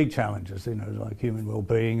some of the big challenges, like human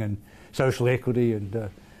well-being and social equity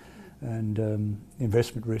and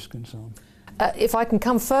investment risk and so on. If I can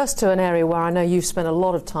come first to an area where I know you've spent a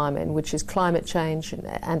lot of time in, which is climate change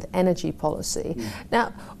and energy policy.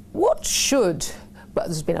 Now, but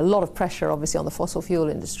there's been a lot of pressure obviously on the fossil fuel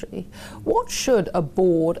industry. What should a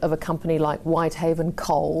board of a company like Whitehaven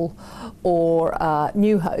Coal or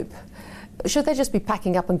New Hope, should they just be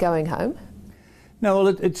packing up and going home? No, well,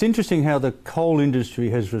 it's interesting how the coal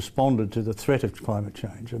industry has responded to the threat of climate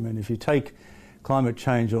change. I mean, if you take climate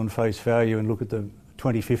change on face value and look at the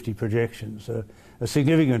 2050 projections, a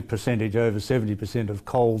significant percentage, over 70% of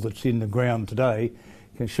coal that's in the ground today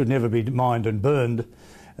should never be mined and burned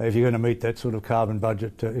if you're going to meet that sort of carbon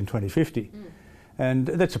budget in 2050. And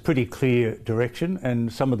that's a pretty clear direction,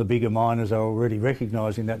 and some of the bigger miners are already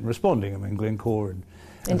recognising that and responding. I mean, Glencore and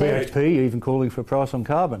BHP even calling for a price on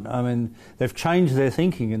carbon. I mean, they've changed their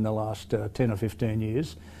thinking in the last 10 or 15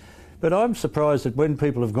 years. But I'm surprised that when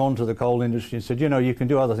people have gone to the coal industry and said, you can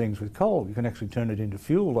do other things with coal. You can actually turn it into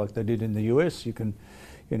fuel like they did in the US. You can,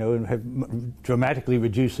 have dramatically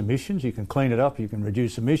reduce emissions. You can clean it up. You can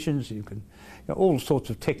reduce emissions. You can, all sorts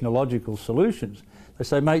of technological solutions. They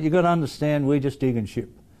say, mate, you've got to understand, we just dig and ship.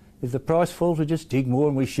 If the price falls, we just dig more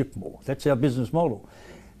and we ship more. That's our business model.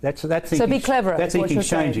 So be cleverer. That thinking's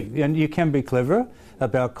changing, and you can be cleverer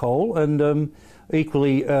about coal. And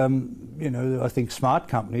equally, I think smart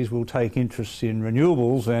companies will take interests in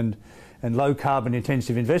renewables and low carbon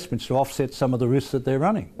intensive investments to offset some of the risks that they're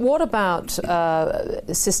running. What about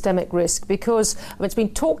systemic risk? Because it's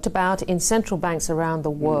been talked about in central banks around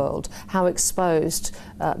the world how exposed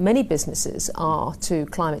many businesses are to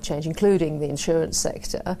climate change, including the insurance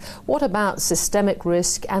sector. What about systemic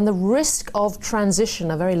risk and the risk of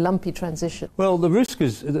transition, a very lumpy transition? Well,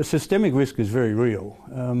 the systemic risk is very real.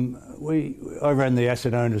 I ran the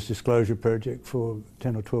Asset Owners Disclosure Project for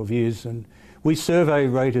 10 or 12 years, and we survey,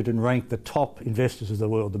 rated and ranked the top investors of the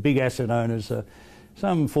world. The big asset owners,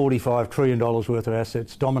 some $45 trillion worth of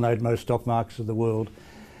assets, dominate most stock markets of the world,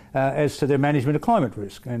 as to their management of climate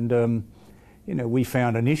risk. And, we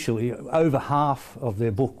found initially over half of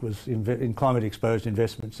their book was in climate-exposed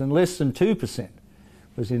investments, and less than 2%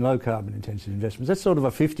 was in low-carbon intensive investments. That's sort of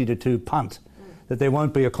a 50-2 punt, that there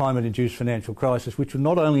won't be a climate-induced financial crisis, which will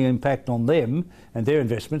not only impact on them and their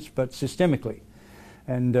investments, but systemically.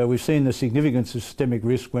 And we've seen the significance of systemic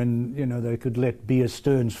risk when, they could let Bear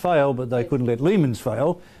Stearns fail, but they couldn't let Lehman's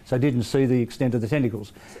fail, so they didn't see the extent of the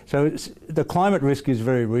tentacles. So the climate risk is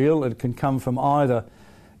very real. It can come from either,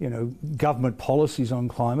 government policies on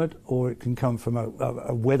climate, or it can come from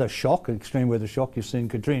a weather shock, an extreme weather shock. You've seen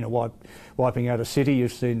Katrina wiping out a city.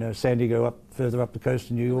 You've seen Sandy go further up the coast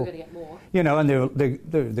of New York. We're going to get more.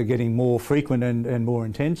 And they're getting more frequent and more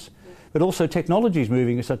intense. But also technology is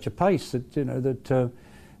moving at such a pace that,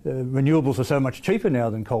 renewables are so much cheaper now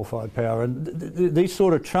than coal-fired power. And these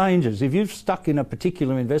sort of changes, if you've stuck in a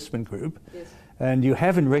particular investment group, yes, and you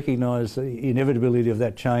haven't recognised the inevitability of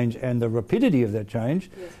that change and the rapidity of that change,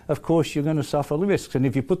 yes, of course you're going to suffer risks. And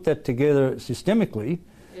if you put that together systemically,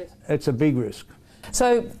 yes, it's a big risk.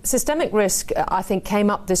 So systemic risk, I think, came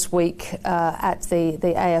up this week at the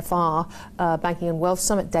AFR Banking and Wealth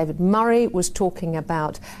Summit. David Murray was talking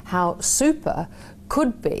about how super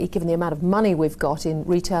could be, given the amount of money we've got in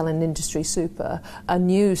retail and industry super, a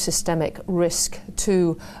new systemic risk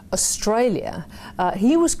to Australia.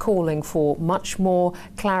 He was calling for much more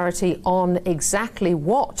clarity on exactly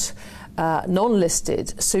what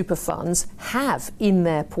non-listed super funds have in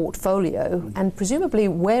their portfolio, and presumably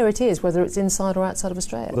where it is, whether it's inside or outside of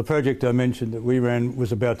Australia. The project I mentioned that we ran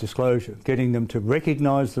was about disclosure, getting them to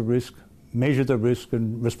recognise the risk, measure the risk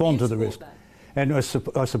and respond to the risk. That. And I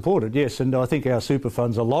support it, yes, and I think our super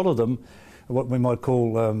funds, a lot of them, what we might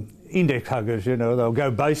call index huggers, they'll go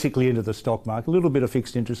basically into the stock market, a little bit of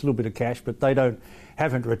fixed interest, a little bit of cash, but they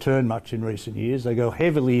haven't returned much in recent years. They go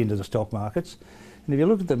heavily into the stock markets. And if you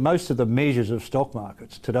look at most of the measures of stock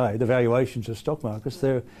markets today, the valuations of stock markets,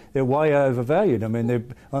 they're way overvalued. I mean,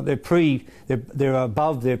 they're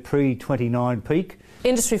above their pre-29 peak.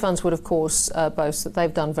 Industry funds would, of course, boast that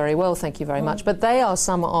they've done very well, thank you very much, but they are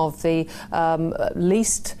some of the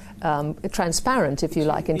least transparent, if you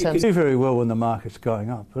like, in terms of... You do very well when the market's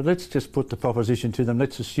going up, but let's just put the proposition to them.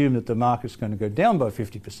 Let's assume that the market's going to go down by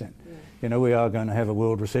 50%. We are going to have a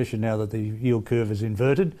world recession now that the yield curve is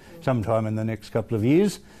inverted sometime in the next couple of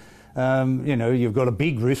years. You've got a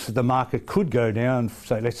big risk that the market could go down,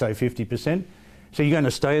 let's say 50%. So you're going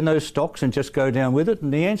to stay in those stocks and just go down with it?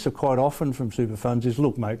 And the answer quite often from super funds is,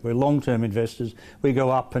 look, mate, we're long-term investors. We go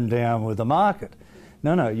up and down with the market.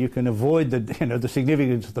 No, you can avoid the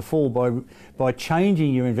significance of the fall by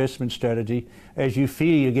changing your investment strategy as you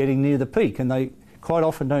fear you're getting near the peak. And they quite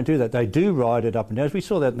often don't do that. They do ride it up and down. As we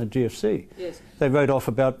saw that in the GFC. Yes. They wrote off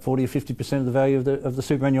about 40 or 50% of the value of the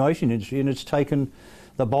superannuation industry, and it's taken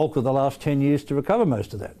the bulk of the last 10 years to recover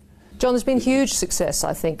most of that. John, there's been huge success,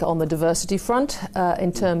 I think, on the diversity front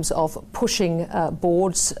in terms of pushing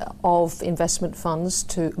boards of investment funds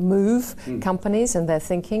to move companies and their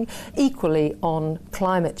thinking, equally on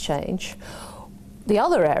climate change. The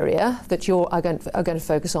other area that you are going to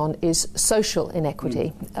focus on is social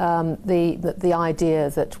inequity, the idea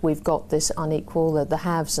that we've got this unequal, the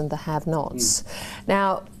haves and the have-nots.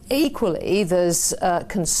 Now, equally, there's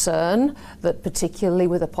concern that particularly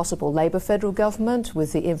with a possible Labor federal government,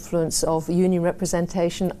 with the influence of union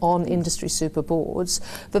representation on industry super boards,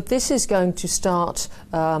 that this is going to start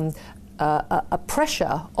a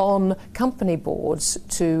pressure on company boards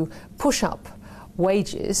to push up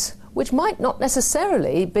wages, which might not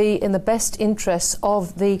necessarily be in the best interests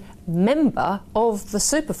of the member of the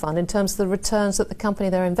super fund in terms of the returns that the company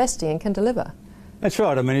they're investing in can deliver. That's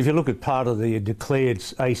right. I mean, if you look at part of the declared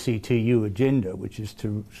ACTU agenda, which is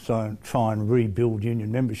to try and rebuild union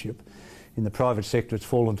membership, in the private sector it's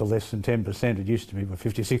fallen to less than 10%. It used to be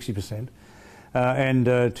 50, 60%. And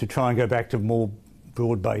to try and go back to more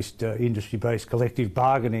broad-based, industry-based collective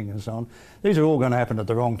bargaining and so on. These are all going to happen at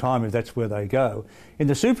the wrong time if that's where they go. In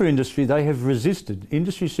the super industry, they have resisted.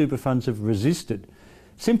 Industry super funds have resisted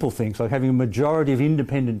simple things like having a majority of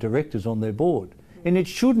independent directors on their board. And it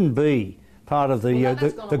shouldn't be part of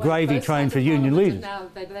the gravy train for union leaders. Now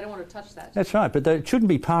they don't want to touch that. That's right, but it shouldn't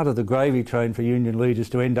be part of the gravy train for union leaders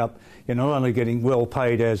to end up, not only getting well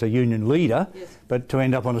paid as a union leader, yes, but to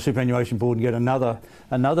end up on a superannuation board and get another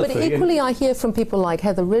But fee. Equally, I hear from people like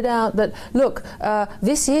Heather Ridout that, look,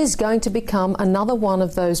 this is going to become another one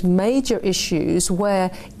of those major issues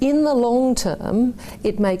where, in the long term,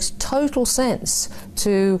 it makes total sense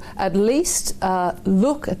to at least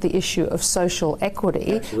look at the issue of social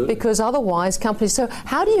equity. Absolutely. Because otherwise companies... So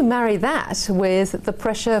how do you marry that with the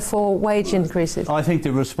pressure for wage increases? I think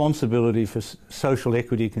the responsibility for social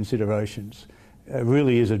equity considerations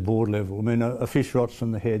really is at board level. I mean, a fish rots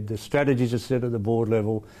from the head. The strategies are set at the board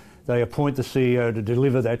level. They appoint the CEO to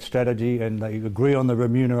deliver that strategy, and they agree on the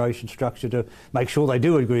remuneration structure to make sure they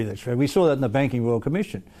do agree with that strategy. We saw that in the Banking Royal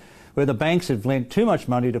Commission, where the banks have lent too much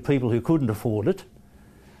money to people who couldn't afford it,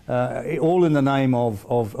 all in the name of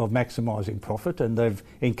maximising profit, and they've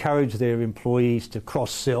encouraged their employees to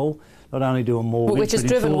cross-sell, not only do a mortgage, which has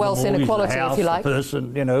driven wealth inequality, if you like,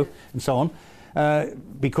 person, you know, and so on.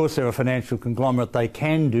 Because they're a financial conglomerate, they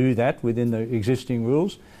can do that within the existing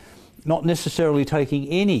rules, not necessarily taking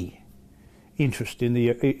any interest in the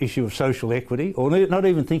issue of social equity, or not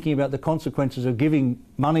even thinking about the consequences of giving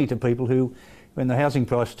money to people who, when the housing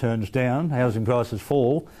price turns down, housing prices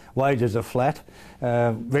fall, wages are flat,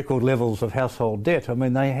 record levels of household debt. I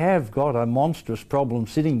mean, they have got a monstrous problem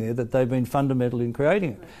sitting there that they've been fundamental in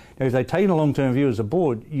creating it. Now, if they take a long-term view as a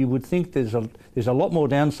board, you would think there's a lot more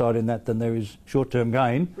downside in that than there is short-term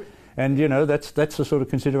gain. And, you know, that's the sort of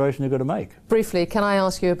consideration they've got to make. Briefly, can I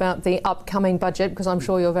ask you about the upcoming budget? Because I'm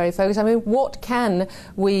sure you're very focused. I mean, what can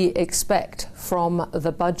we expect from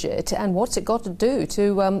the budget, and what's it got to do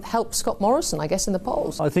to help Scott Morrison, I guess, in the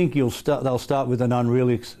polls? I think they'll start with an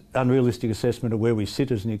unrealistic assessment of where we sit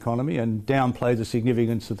as an economy and downplay the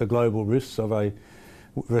significance of the global risks of a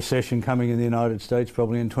recession coming in the United States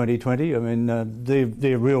probably in 2020. I mean,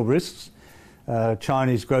 they're real risks.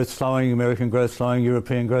 Chinese growth slowing, American growth slowing,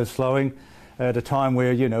 European growth slowing, at a time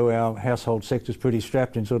where, you know, our household sector's pretty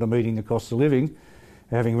strapped in sort of meeting the cost of living,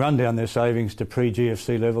 having run down their savings to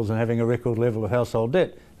pre-GFC levels and having a record level of household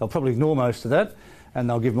debt. They'll probably ignore most of that, and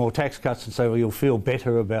they'll give more tax cuts and say, well, you'll feel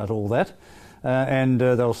better about all that. And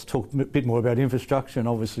they'll talk a bit more about infrastructure, and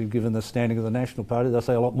obviously, given the standing of the National Party, they'll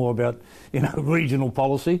say a lot more about, you know, regional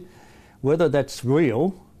policy. Whether that's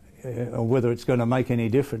real, or whether it's going to make any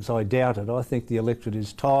difference, I doubt it. I think the electorate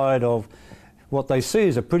is tired of what they see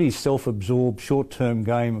as a pretty self-absorbed, short-term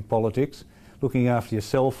game of politics, looking after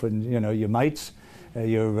yourself and, you know, your mates,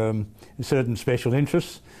 your certain special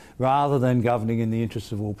interests, rather than governing in the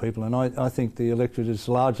interests of all people. And I think the electorate has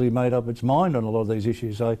largely made up its mind on a lot of these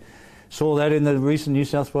issues. I saw that in the recent New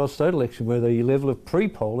South Wales state election, where the level of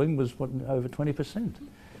pre-polling was over 20%.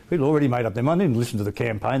 People already made up their mind. They didn't listen to the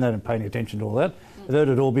campaign. They didn't pay any attention to all that. They've heard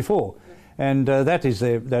it all before. And that is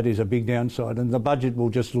a big downside. And the budget will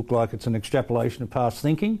just look like it's an extrapolation of past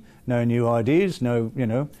thinking, no new ideas, no, you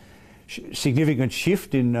know, significant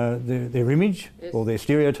shift in their image or their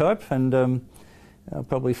stereotype, and they'll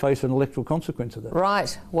probably face an electoral consequence of that.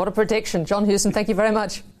 Right. What a prediction. John Hewson, thank you very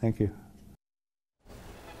much. Thank you.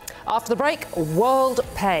 After the break,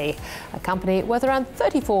 Worldpay, a company worth around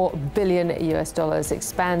 $34 billion US,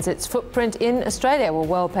 expands its footprint in Australia. Well,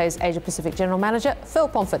 Worldpay's Asia Pacific General Manager, Phil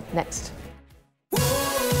Pomford, next.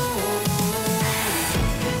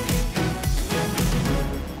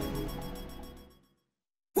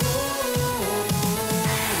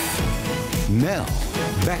 Now,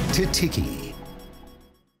 back to Ticky.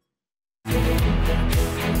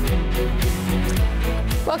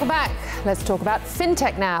 Welcome back. Let's talk about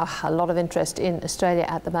fintech now. A lot of interest in Australia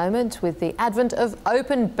at the moment with the advent of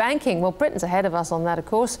open banking. Well, Britain's ahead of us on that, of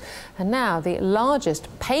course. And now the largest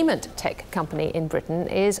payment tech company in Britain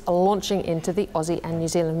is launching into the Aussie and New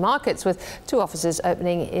Zealand markets, with 2 offices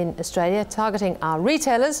opening in Australia, targeting our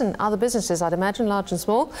retailers and other businesses, I'd imagine, large and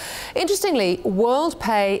small. Interestingly,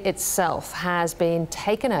 Worldpay itself has been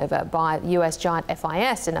taken over by US giant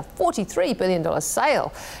FIS in a $43 billion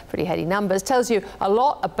sale. Pretty heady numbers. Tells you a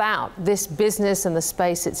lot about this business and the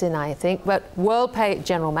space it's in, I think. But Worldpay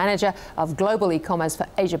General Manager of Global E-commerce for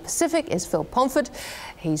Asia Pacific is Phil Pomford.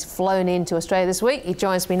 He's flown into Australia this week. He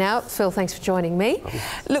joins me now. Phil, thanks for joining me.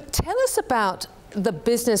 Look, tell us about the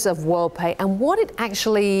business of Worldpay and what it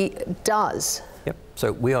actually does. Yep.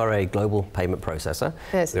 So we are a global payment processor.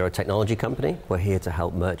 Yes. We're a technology company. We're here to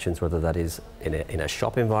help merchants, whether that is in a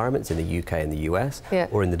shop environment in the UK and the US,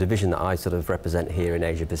 or in the division that I sort of represent here in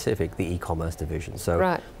Asia Pacific, the e-commerce division.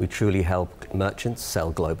 So we truly help merchants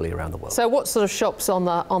sell globally around the world. So what sort of shops on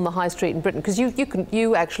the high street in Britain? Because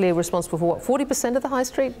you actually are responsible for what, 40% of the high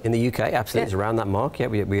street? In the UK, absolutely, it's around that mark. Yeah,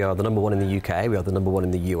 we are the #1 in the UK. We are the #1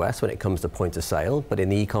 in the US when it comes to point of sale. But in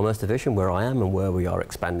the e-commerce division, where I am and where we are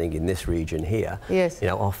expanding in this region here, you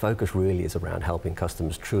know, our focus really is around helping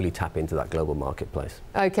customers truly tap into that global marketplace.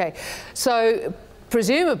 Okay, so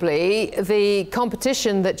presumably the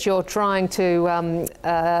competition that you're trying to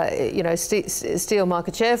steal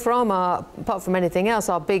market share from, apart from anything else,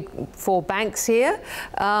 are big four banks here.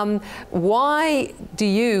 Why do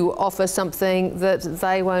you offer something that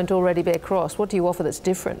they won't already be across? What do you offer that's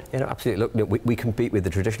different? Absolutely. Look, we compete with the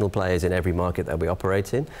traditional players in every market that we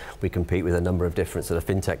operate in. We compete with a number of different sort of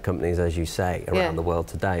fintech companies, as you say, around the world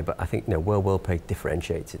today. But I think Worldpay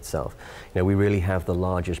differentiates itself. We really have the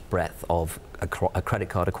largest breadth of credit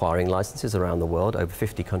card acquiring licenses around the world. Over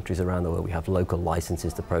 50 countries around the world, we have local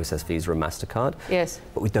licenses to process Visa and MasterCard. Yes.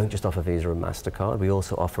 But we don't just offer Visa and MasterCard, we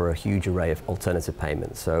also offer a huge array of alternative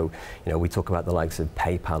payments. So, we talk about the likes of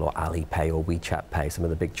PayPal or Alipay or WeChat Pay, some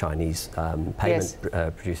of the big Chinese payment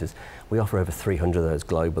producers. We offer over 300 of those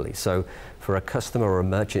globally. So for a customer or a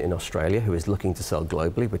merchant in Australia who is looking to sell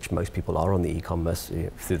globally, which most people are on the e-commerce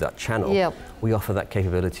through that channel, we offer that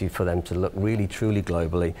capability for them to look really, truly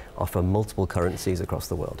globally, offer multiple currencies across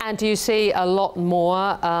the world. And do you see a lot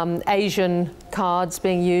more Asian cards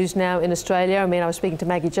being used now in Australia? I mean, I was speaking to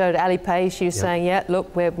Maggie Jo at Alipay. She was saying,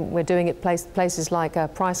 look, we're doing it places like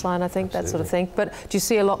Priceline, I think, that sort of thing. But do you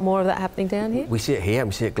see a lot more of that happening down here? We see it here and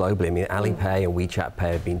we see it globally. I mean, Alipay and WeChat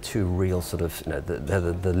Pay have been two real sort of, they're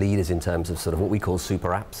the leaders in terms of sort of what we call super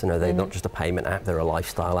apps. They're not just a payment app, they're a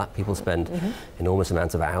lifestyle app. People spend enormous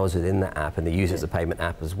amounts of hours within that app and they use it as a payment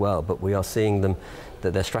app as well. But we are seeing them,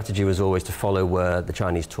 that their strategy was always to follow where the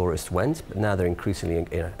Chinese tourists went, but now they're increasingly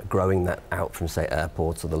growing that out from, say,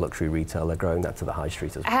 airports or the luxury retail. They're growing that to the high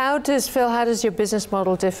street as well. How does your business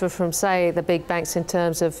model differ from, say, the big banks in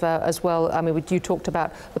terms of, as well, I mean, you talked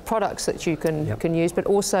about the products that you can use, but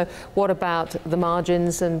also what about the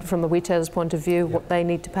margins and from a retailer's point of view, what they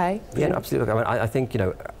need to pay? Yeah, no, absolutely. I mean, I think,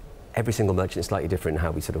 every single merchant is slightly different in how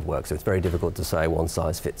we sort of work, so it's very difficult to say one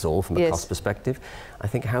size fits all from a cost perspective. I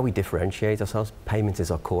think how we differentiate ourselves, payments is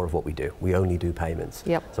our core of what we do. We only do payments.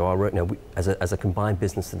 So as a combined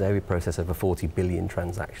business today, we process over 40 billion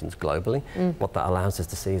transactions globally. What that allows us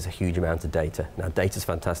to see is a huge amount of data. Now, data's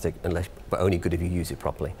fantastic, but only good if you use it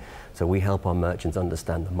properly. So we help our merchants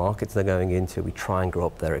understand the markets they're going into. We try and grow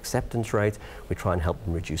up their acceptance rate. We try and help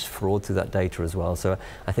them reduce fraud through that data as well. So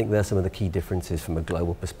I think there's some of the key differences from a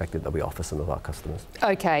global perspective that we offer some of our customers.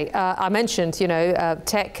 Okay, I mentioned,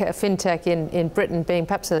 fintech in Britain being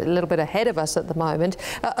perhaps a little bit ahead of us at the moment.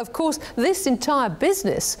 Of course, this entire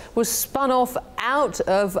business was spun off out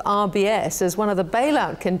of RBS as one of the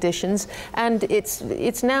bailout conditions, and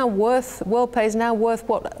it's now worth, Worldpay is now worth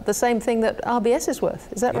what, the same thing that RBS is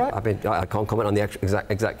worth. Is that right? I can't comment on the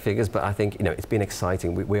exact figures, but I think it's been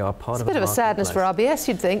exciting. We are part of a bit of a sadness for RBS,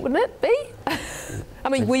 you'd think, wouldn't it be? I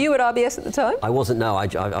mean, were you at RBS at the time? I wasn't, no.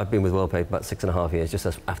 I've been with Worldpay about 6.5 years, just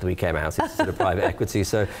after we came out. It's sort of private equity.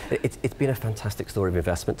 So it's been a fantastic story of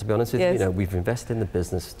investment, to be honest with you. We've invested in the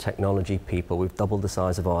business, technology, people. We've doubled the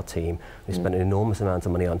size of our team. We've spent an enormous amount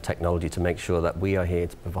of money on technology to make sure that we are here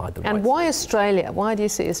to provide the right. And why Australia? Why do you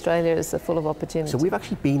see Australia as full of opportunity? So we've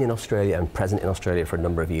actually been in Australia and present in Australia for a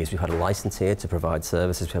number of years. We've had a license here to provide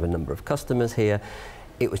services. We have a number of customers here.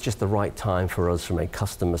 It was just the right time for us from a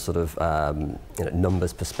customer sort of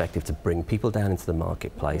numbers perspective to bring people down into the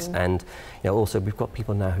marketplace. And also we've got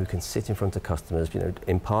people now who can sit in front of customers,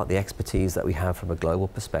 impart the expertise that we have from a global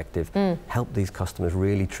perspective, help these customers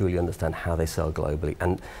really truly understand how they sell globally.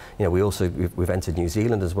 And we've entered New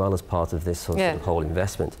Zealand as well as part of this sort of whole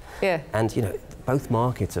investment. And both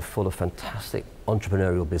markets are full of fantastic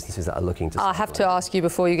entrepreneurial businesses that are looking to... I have to ask you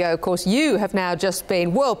before you go, of course, you have now just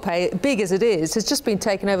been, Worldpay, big as it is, has just been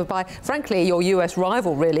taken over by, frankly, your US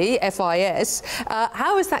rival, really, FIS.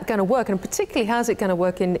 How is that going to work? And particularly, how's it going to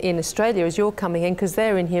work in Australia as you're coming in, because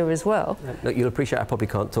they're in here as well? Look, you'll appreciate I probably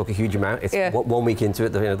can't talk a huge amount. It's 1 week into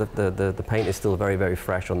it, the paint is still very, very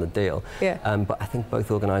fresh on the deal. But I think both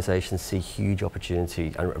organisations see huge opportunity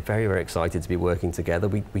and are very, very excited to be working together.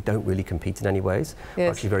 We don't really compete in any ways. We're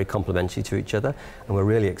actually very complementary to each other. And we're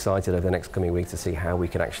really excited over the next coming weeks to see how we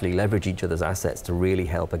can actually leverage each other's assets to really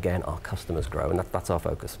help, again, our customers grow. And that's our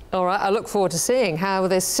focus. All right, I look forward to seeing how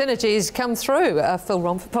the synergies come through. Phil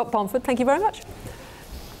Pomford, thank you very much.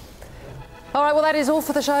 All right, well, that is all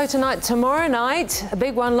for the show tonight. Tomorrow night, a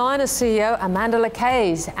big one-liner CEO Amanda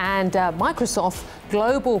Lacaze and Microsoft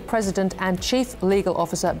Global President and Chief Legal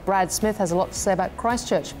Officer Brad Smith has a lot to say about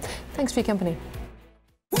Christchurch. Thanks for your company.